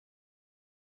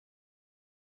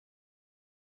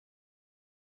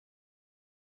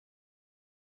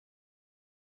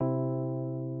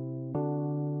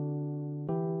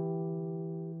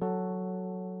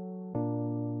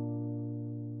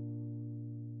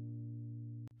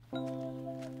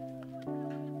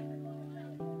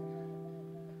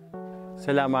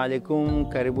Assalamu alaikum,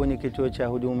 karibuni kituo cha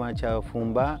huduma cha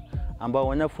Fumba, ambao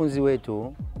wanafunzi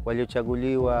wetu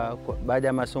waliochaguliwa baada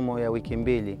ya masomo ya wiki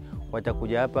 2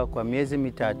 watakuja hapa kwa miezi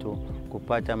 3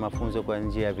 kupata mafunzo kwa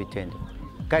njia ya vitendo.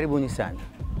 Karibuni sana.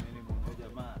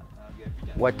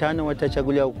 5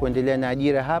 watachaguliwa kuendelea na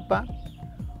ajira hapa,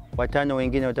 5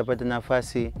 wengine watapata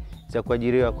nafasi za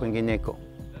kuajiriwa kwingineko.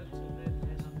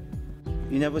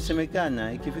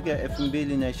 Inavyosemekana ikifika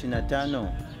 2025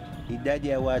 idadi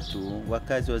ya watu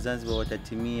wakazi wa Zanzibar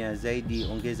watatimia zaidi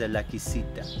ongeza 600,000.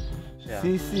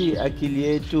 Sisi akili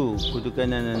yetu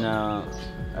kutokana na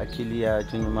akili ya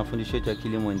mafundisho yetu ya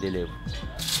kilimo endelevu,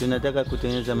 tunataka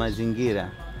kutengeneza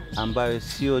mazingira ambayo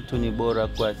sio tu ni bora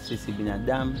kwa sisi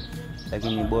binadamu,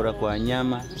 lakini ni bora kwa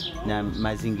wanyama na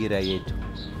mazingira yetu.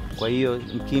 Kwa hiyo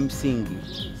kimsingi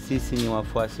sisi ni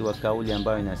wafuasi wa kauli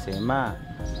ambayo inasema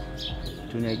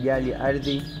tunajali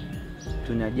ardhi,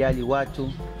 tunajali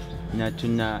watu na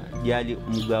tunajali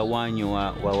mgawanyo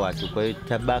wa watu. Kwa hiyo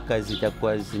tabaka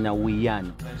zitakuwa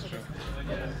zinawiana.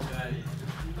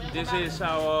 This is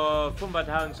our Fumba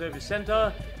Town Service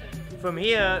Center. From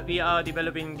here we are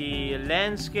developing the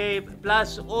landscape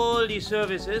plus all the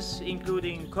services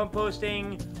including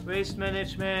composting, waste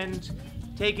management,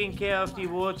 taking care of the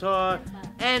water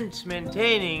and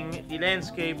maintaining the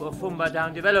landscape of Fumba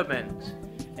Town development.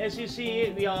 As you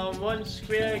see, we are on 1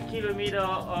 square kilometer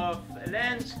of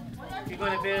land. We're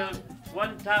going to build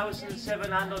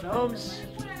 1,700 homes.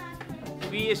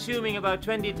 We're assuming about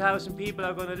 20,000 people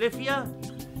are going to live here.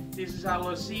 This is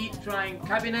our seed drying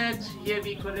cabinet. Here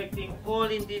we're collecting all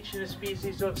indigenous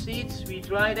species of seeds. We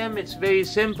dry them. It's very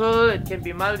simple. It can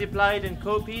be multiplied and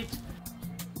copied.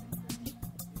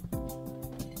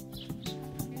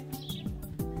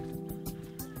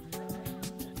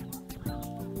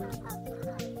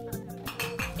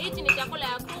 Hichi ni chakula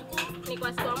ya kuku, ni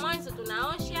kwa siku ya mwanzo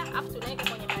tunaosha, afu tunaweka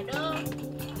kwenye madoo.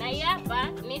 Na hii hapa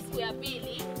ni siku ya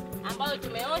pili ambayo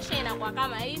tumeosha, inakuwa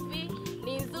kama hivi.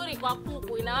 Ni nzuri kwa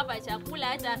kuku, inawapa chakula,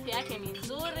 hata afya yake ni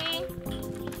nzuri.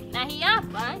 Na hii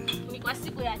hapa ni kwa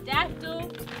siku ya 3,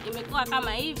 imekuwa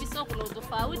kama hivi, so kuna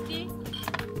utofauti.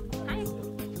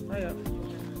 Haya.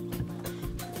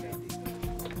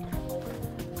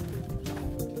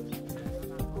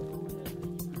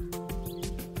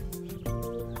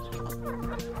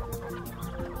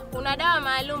 Kuna dawa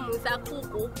maalum za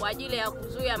kuku kwa ajili ya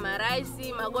kuzuia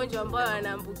maradhi, magonjwa ambayo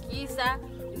yanaambukiza.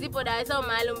 Zipo dawa zao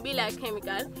maalum bila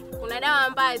chemical. Kuna dawa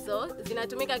ambazo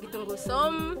zinatumika kitunguu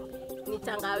saumu, ni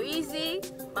tangawizi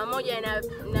pamoja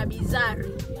na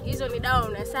bizari. Hizo ni dawa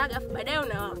unasaga baadaye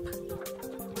unawapa.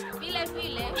 Vile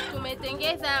vile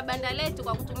tumetengeza banda letu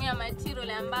kwa kutumia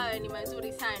material ambayo ni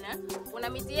mazuri sana. Kuna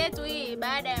miti yetu hii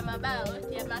baada ya mabao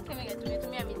ya makemika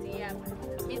tumetumia miti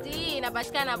hapa. Miti hii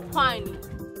inapatikana Pwani.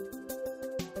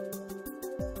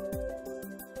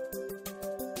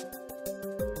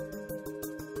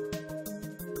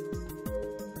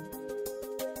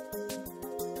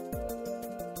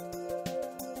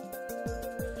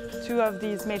 Two of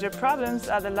these major problems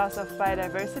are the loss of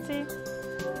biodiversity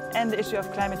and the issue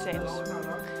of climate change.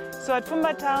 So at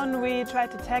Fumba Town we try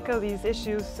to tackle these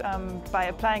issues by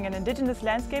applying an indigenous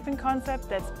landscaping concept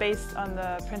that's based on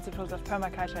the principles of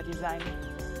permaculture design.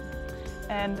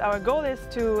 And our goal is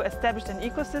to establish an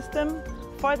ecosystem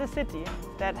for the city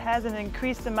that has an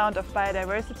increased amount of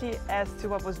biodiversity as to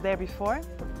what was there before,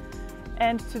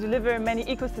 and to deliver many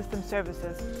ecosystem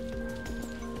services.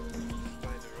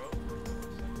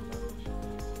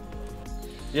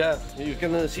 Yeah, you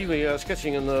can see we are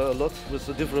sketching a lot with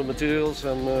the different materials,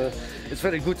 and it's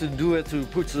very good to do it, to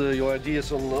put your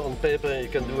ideas on paper, and you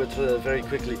can do it very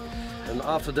quickly. And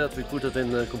after that we put it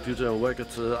in the computer and work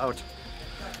it out.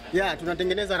 Yeah,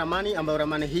 tunatengeneza ramani ambayo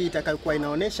ramani hii itakayokuwa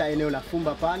inaonesha eneo la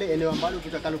Fumba pale, eneo ambalo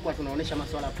tutakalokuwa tunaonesha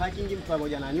masuala parking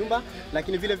pamoja na nyumba,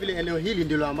 lakini vile vile eneo hili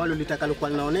ndilo ambalo litakalokuwa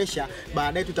linaonesha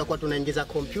baadaye tutakuwa tunaingiza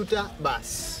kompyuta,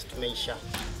 basi tumeisha.